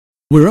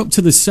We're up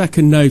to the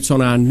second note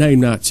on our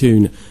Name That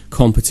Tune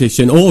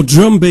competition, or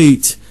drum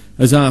beat,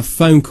 as our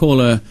phone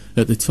caller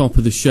at the top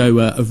of the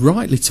show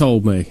rightly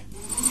told me.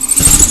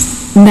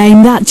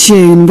 Name That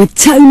Tune with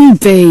Tony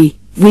B.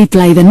 We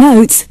play the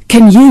notes,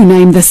 can you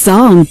name the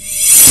song?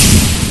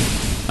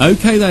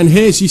 OK then,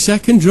 here's your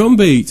second drum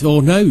beat,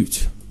 or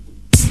note.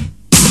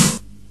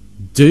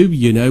 Do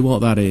you know what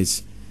that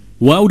is?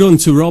 Well done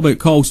to Robert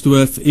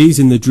Colsterworth. He's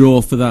in the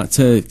draw for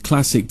that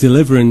classic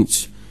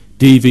Deliverance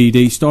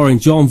DVD starring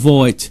John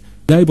Voight.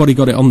 Nobody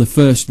got it on the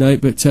first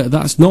note, but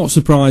that's not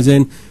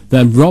surprising.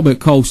 Then Robert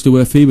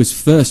Colsterworth, he was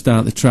first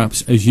out the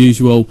traps as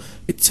usual.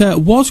 It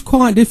was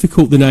quite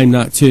difficult to name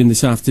that tune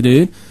this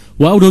afternoon.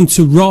 Well done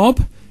to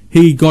Rob.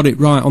 He got it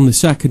right on the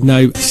second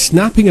note,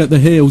 snapping at the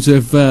heels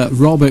of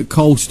Robert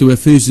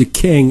Colsterworth, who's the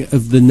king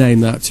of the Name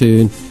That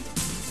Tune.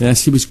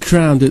 Yes, he was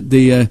crowned at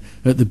the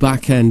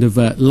back end of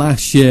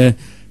last year.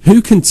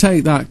 Who can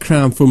take that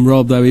crown from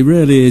Rob, though? He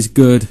really is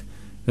good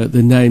at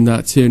the Name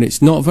That Tune.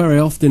 It's not very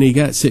often he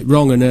gets it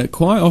wrong, and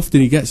quite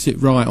often he gets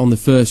it right on the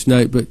first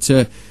note, but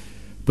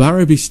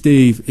Barraby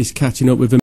Steve is catching up with him.